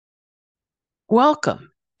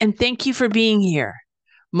Welcome, and thank you for being here.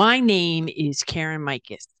 My name is Karen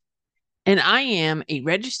Mikis, and I am a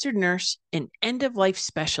registered nurse and end of life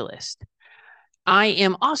specialist. I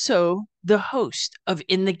am also the host of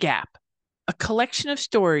In the Gap, a collection of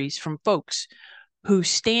stories from folks who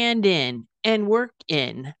stand in and work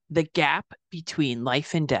in the gap between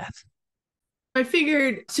life and death. I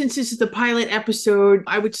figured since this is the pilot episode,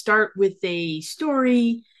 I would start with a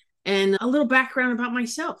story and a little background about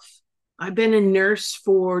myself. I've been a nurse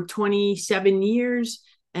for 27 years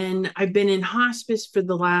and I've been in hospice for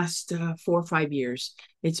the last 4 or 5 years.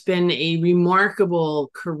 It's been a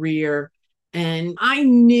remarkable career. And I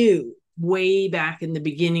knew way back in the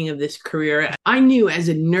beginning of this career, I knew as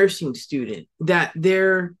a nursing student that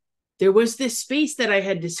there was this space that I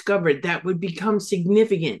had discovered that would become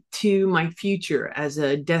significant to my future as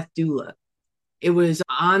a death doula. It was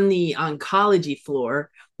on the oncology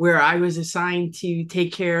floor where I was assigned to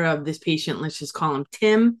take care of this patient. Let's just call him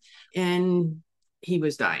Tim. And he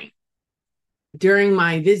was dying. During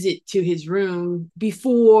my visit to his room,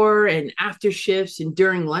 before and after shifts and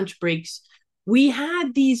during lunch breaks, we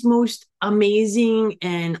had these most amazing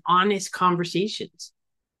and honest conversations.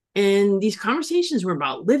 And these conversations were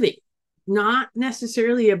about living, not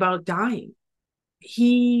necessarily about dying.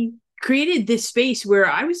 He created this space where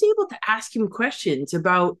I was able to ask him questions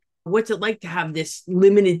about what's it like to have this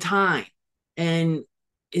limited time, and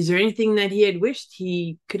is there anything that he had wished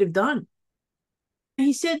he could have done.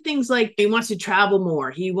 He said things like he wants to travel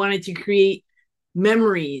more, he wanted to create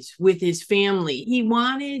memories with his family, he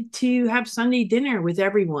wanted to have Sunday dinner with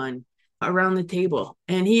everyone around the table,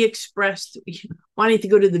 and he expressed wanting to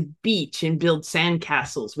go to the beach and build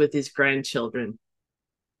sandcastles with his grandchildren.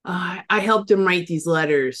 I helped him write these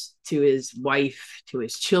letters to his wife, to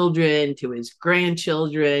his children, to his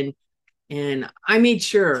grandchildren, and I made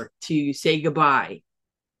sure to say goodbye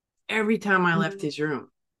every time I left his room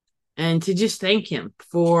and to just thank him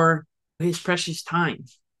for his precious time.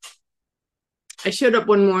 I showed up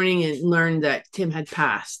one morning and learned that Tim had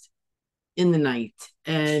passed in the night,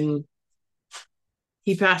 and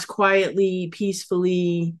he passed quietly,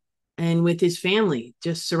 peacefully, and with his family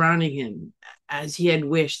just surrounding him as he had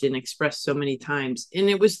wished and expressed so many times. And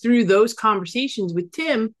it was through those conversations with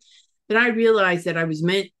Tim that I realized that I was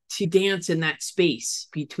meant to dance in that space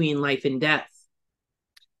between life and death.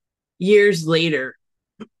 Years later,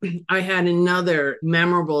 I had another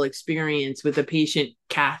memorable experience with a patient,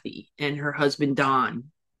 Kathy, and her husband, Don.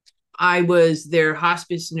 I was their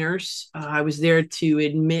hospice nurse. I was there to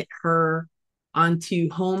admit her onto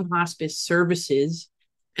home hospice services.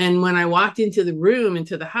 And when I walked into the room,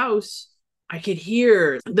 into the house, I could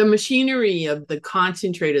hear the machinery of the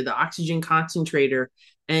concentrator, the oxygen concentrator,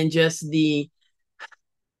 and just the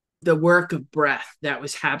work of breath that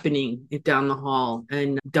was happening down the hall.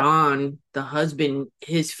 And Don, the husband,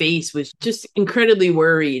 his face was just incredibly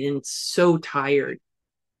worried and so tired.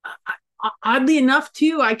 Oddly enough,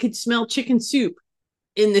 too, I could smell chicken soup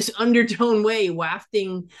in this undertone way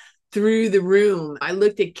wafting through the room. I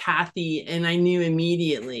looked at Kathy and I knew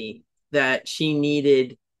immediately that she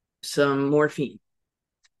needed some morphine.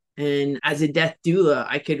 And as a death doula,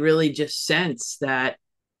 I could really just sense that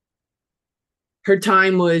her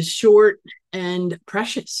time was short and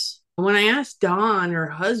precious. When I asked Don, her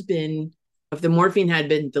husband, if the morphine had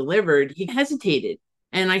been delivered, he hesitated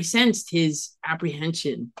and I sensed his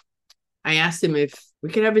apprehension. I asked him if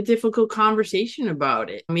we could have a difficult conversation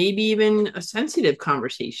about it, maybe even a sensitive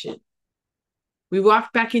conversation. We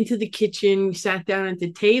walked back into the kitchen, we sat down at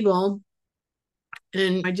the table,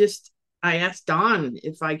 and I asked Don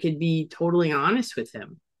if I could be totally honest with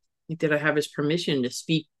him. Did I have his permission to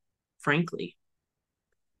speak frankly?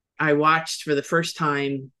 I watched for the first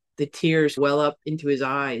time the tears well up into his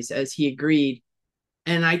eyes as he agreed.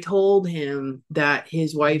 And I told him that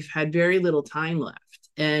his wife had very little time left.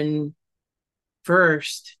 And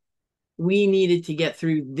first, we needed to get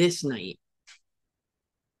through this night.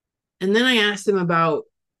 And then I asked him about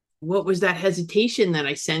what was that hesitation that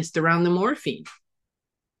I sensed around the morphine.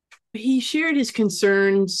 He shared his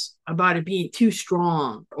concerns about it being too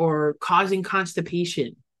strong or causing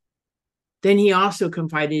constipation. Then he also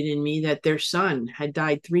confided in me that their son had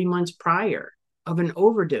died 3 months prior of an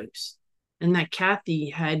overdose and that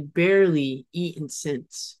Kathy had barely eaten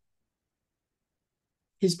since.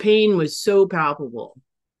 His pain was so palpable.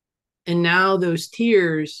 And now those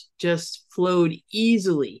tears just flowed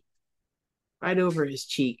easily right over his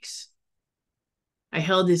cheeks. I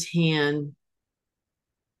held his hand.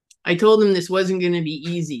 I told him this wasn't going to be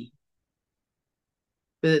easy,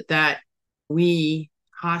 but that we,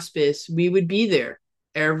 hospice, we would be there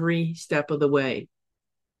every step of the way.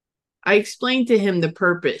 I explained to him the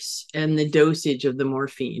purpose and the dosage of the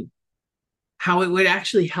morphine, how it would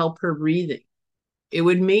actually help her breathing. It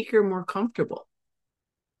would make her more comfortable.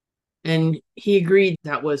 And he agreed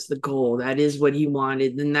that was the goal. That is what he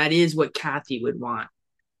wanted. And that is what Kathy would want.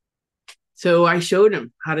 So I showed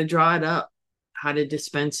him how to draw it up, how to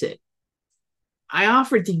dispense it. I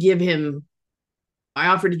offered to give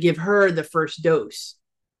her the first dose.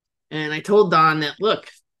 And I told Don that, look,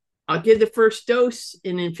 I'll give the first dose,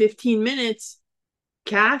 and in 15 minutes,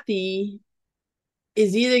 Kathy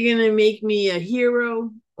is either going to make me a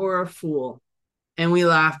hero or a fool. And we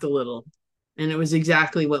laughed a little. And it was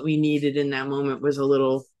exactly what we needed in that moment, was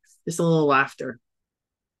just a little laughter.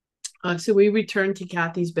 So we returned to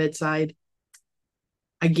Kathy's bedside.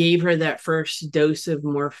 I gave her that first dose of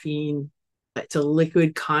morphine. It's a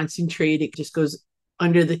liquid concentrate. It just goes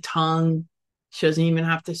under the tongue. She doesn't even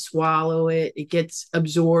have to swallow it. It gets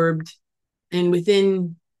absorbed. And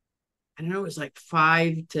within, I don't know, it was like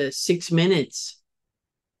 5 to 6 minutes,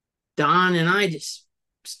 Don and I just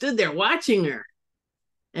stood there watching her.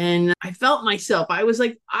 And I felt myself. I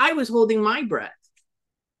was holding my breath.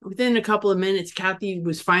 Within a couple of minutes, Kathy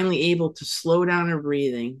was finally able to slow down her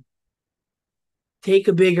breathing, take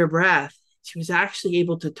a bigger breath. She was actually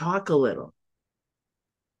able to talk a little.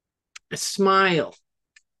 A smile.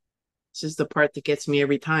 This is the part that gets me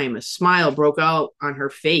every time. A smile broke out on her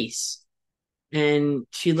face. And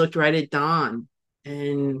she looked right at Don.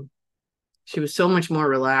 And she was so much more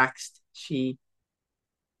relaxed. She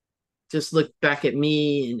just looked back at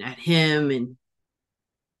me and at him. And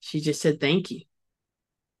she just said, thank you.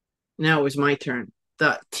 Now it was my turn.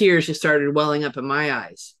 The tears just started welling up in my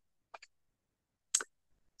eyes.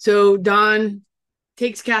 So Don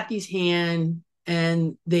takes Kathy's hand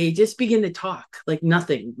and they just begin to talk like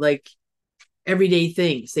nothing, like everyday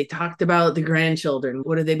things. They talked about the grandchildren.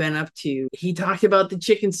 What have they been up to? He talked about the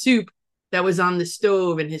chicken soup that was on the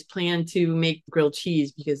stove and his plan to make grilled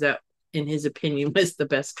cheese, because that, in his opinion, was the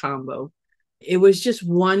best combo. It was just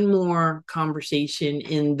one more conversation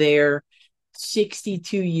in their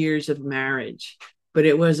 62 years of marriage, but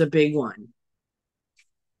it was a big one.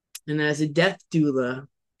 And as a death doula,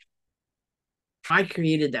 I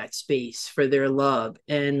created that space for their love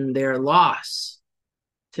and their loss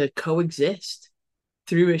to coexist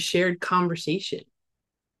through a shared conversation.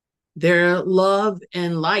 Their love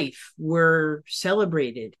and life were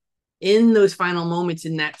celebrated in those final moments,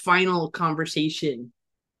 in that final conversation.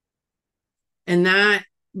 And that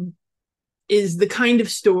is the kind of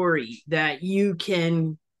story that you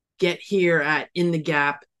can get here at In the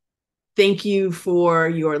Gap. Thank you for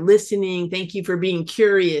your listening. Thank you for being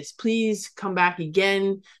curious. Please come back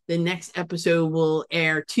again. The next episode will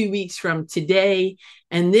air 2 weeks from today.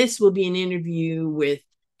 And this will be an interview with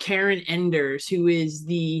Karen Enders, who is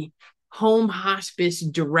the home hospice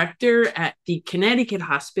director at the Connecticut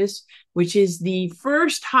Hospice, which is the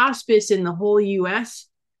first hospice in the whole U.S.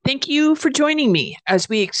 Thank you for joining me as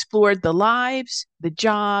we explored the lives, the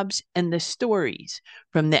jobs, and the stories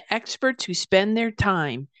from the experts who spend their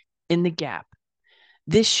time in the Gap.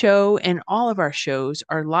 This show and all of our shows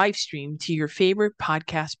are live streamed to your favorite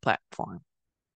podcast platform.